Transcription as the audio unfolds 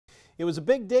It was a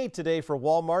big day today for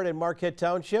Walmart in Marquette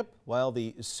Township. While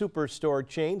the superstore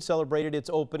chain celebrated its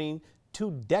opening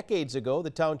 2 decades ago, the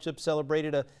township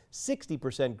celebrated a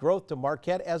 60% growth to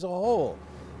Marquette as a whole.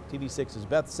 TV6's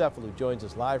Beth Cefalu joins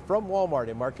us live from Walmart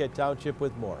in Marquette Township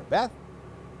with more. Beth?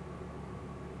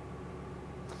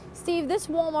 Steve, this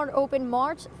Walmart opened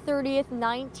March 30th,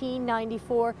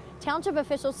 1994. Township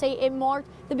officials say it marked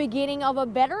the beginning of a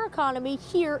better economy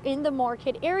here in the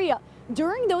Marquette area.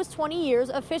 During those 20 years,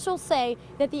 officials say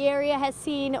that the area has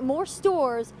seen more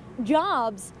stores,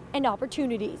 jobs, and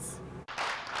opportunities.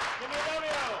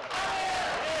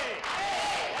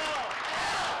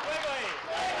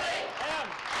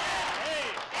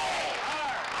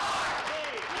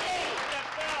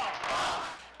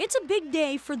 It's a big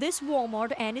day for this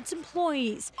Walmart and its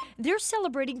employees. They're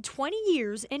celebrating 20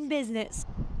 years in business.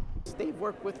 They've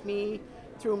worked with me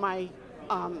through my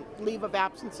leave of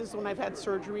absences when I've had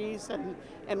surgeries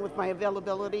and with my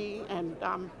availability, and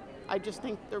I just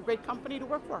think they're a great company to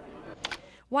work for.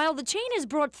 While the chain has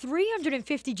brought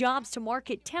 350 jobs to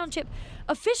Marquette Township,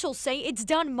 officials say it's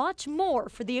done much more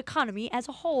for the economy as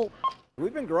a whole.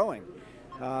 We've been growing.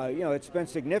 It's been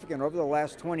significant. Over the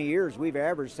last 20 years, we've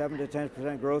averaged 7 to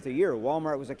 10% growth a year.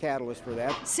 Walmart was a catalyst for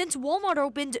that. Since Walmart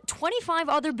opened, 25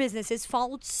 other businesses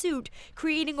followed suit,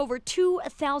 creating over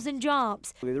 2,000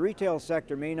 jobs. The retail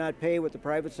sector may not pay what the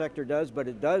private sector does, but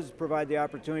it does provide the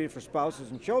opportunity for spouses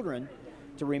and children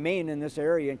to remain in this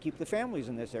area and keep the families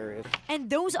in this area. And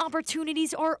those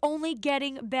opportunities are only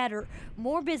getting better.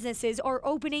 More businesses are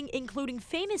opening, including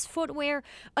Famous Footwear,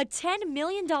 a $10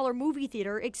 million movie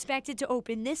theater expected to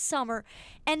open this summer,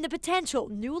 and the potential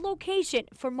new location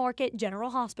for Marquette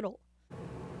General Hospital.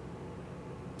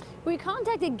 We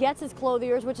contacted Getz's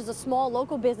Clothiers, which is a small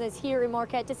local business here in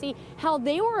Marquette, to see how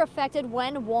they were affected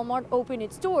when Walmart opened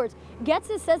its doors.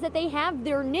 Getz's says that they have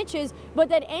their niches, but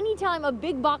that anytime a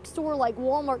big box store like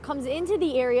Walmart comes into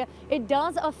the area, it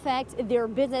does affect their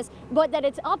business, but that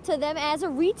it's up to them as a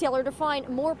retailer to find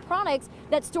more products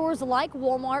that stores like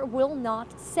Walmart will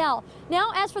not sell.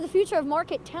 Now, as for the future of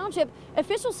Marquette Township,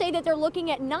 officials say that they're looking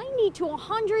at $90 to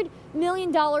 $100 million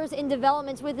in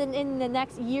developments within the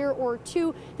next year or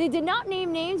two. They did not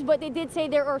name names, but they did say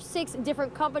there are 6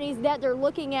 different companies that they're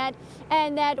looking at,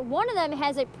 and that one of them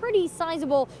has a pretty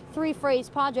sizable 3-phase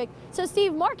project. So,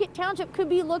 Steve, Marquette Township could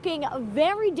be looking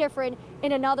very different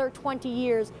in another 20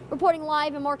 years. Reporting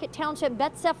live in Marquette Township,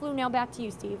 Beth Cefalu. Now back to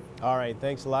you, Steve. All right,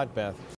 thanks a lot, Beth.